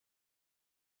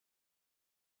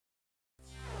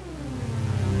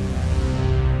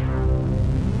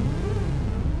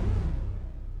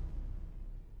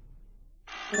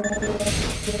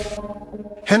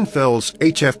Henfel's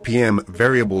HFPM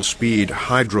variable speed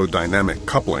hydrodynamic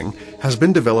coupling has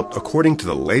been developed according to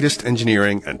the latest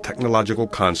engineering and technological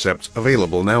concepts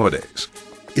available nowadays.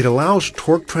 It allows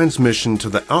torque transmission to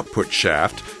the output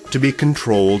shaft to be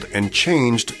controlled and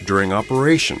changed during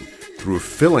operation through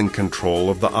filling control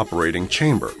of the operating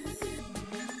chamber.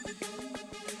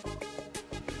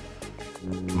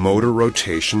 Motor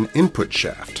rotation input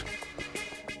shaft.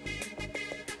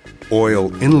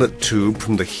 Oil inlet tube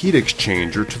from the heat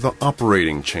exchanger to the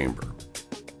operating chamber.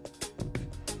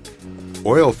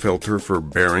 Oil filter for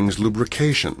bearings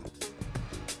lubrication.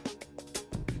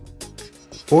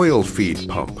 Oil feed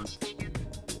pump.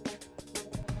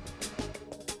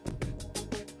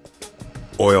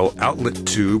 Oil outlet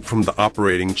tube from the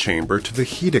operating chamber to the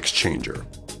heat exchanger.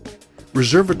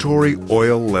 Reservatory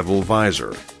oil level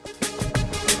visor.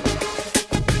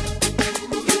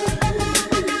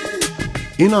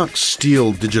 Inox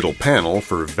steel digital panel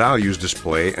for values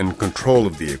display and control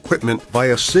of the equipment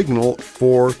via signal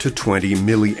 4 to 20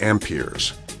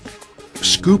 milliamperes.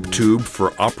 Scoop tube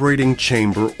for operating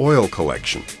chamber oil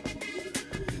collection.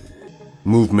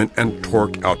 Movement and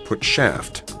torque output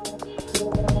shaft.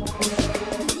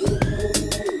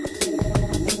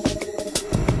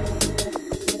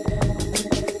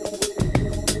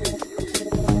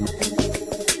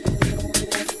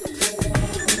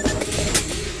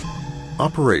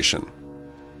 Operation.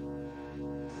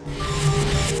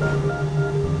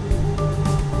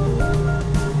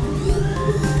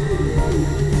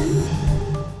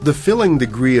 The filling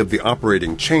degree of the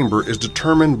operating chamber is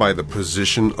determined by the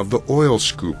position of the oil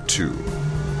scoop tube.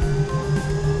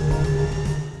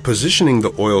 Positioning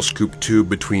the oil scoop tube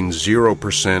between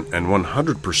 0% and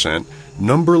 100%,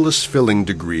 numberless filling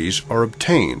degrees are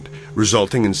obtained,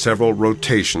 resulting in several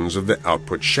rotations of the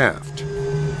output shaft.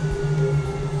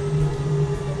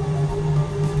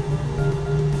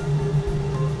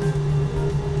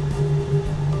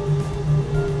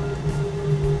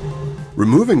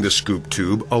 Removing the scoop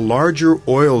tube, a larger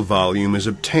oil volume is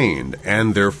obtained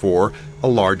and therefore a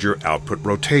larger output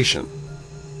rotation.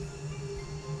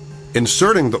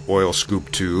 Inserting the oil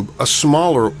scoop tube, a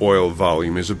smaller oil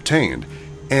volume is obtained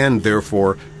and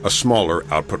therefore a smaller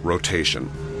output rotation.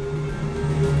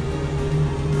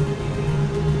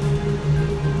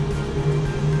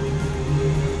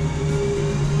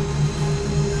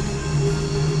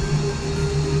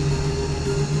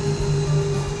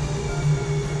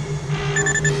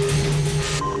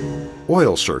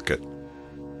 Oil circuit.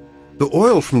 The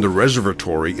oil from the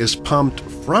reservatory is pumped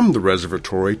from the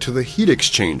reservatory to the heat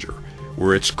exchanger,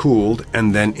 where it's cooled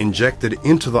and then injected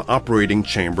into the operating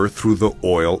chamber through the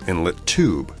oil inlet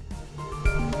tube.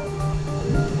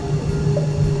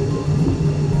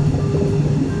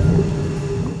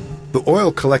 The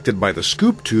oil collected by the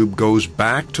scoop tube goes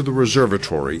back to the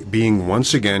reservatory, being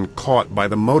once again caught by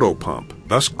the moto pump,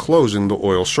 thus closing the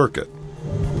oil circuit.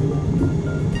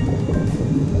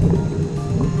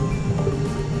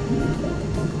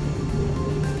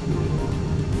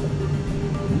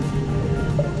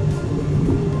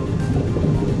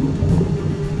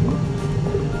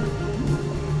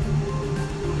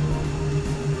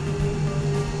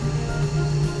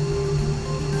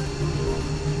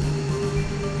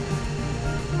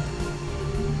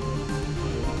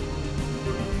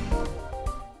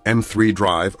 M3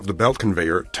 drive of the belt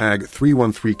conveyor tag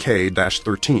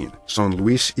 313K-13, San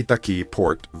Luis Itaqui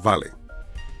Port Valley.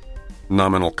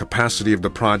 Nominal capacity of the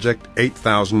project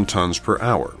 8,000 tons per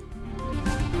hour.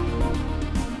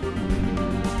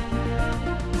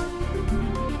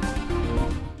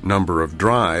 Number of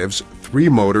drives, 3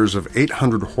 motors of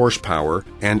 800 horsepower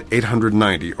and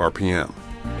 890 RPM.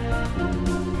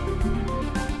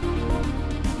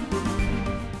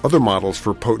 Other models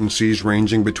for potencies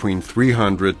ranging between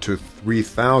 300 to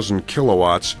 3,000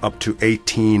 kilowatts up to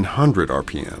 1,800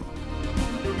 RPM.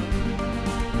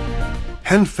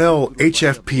 Henfel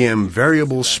HFPM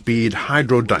variable speed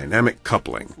hydrodynamic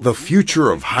coupling, the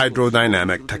future of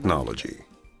hydrodynamic technology.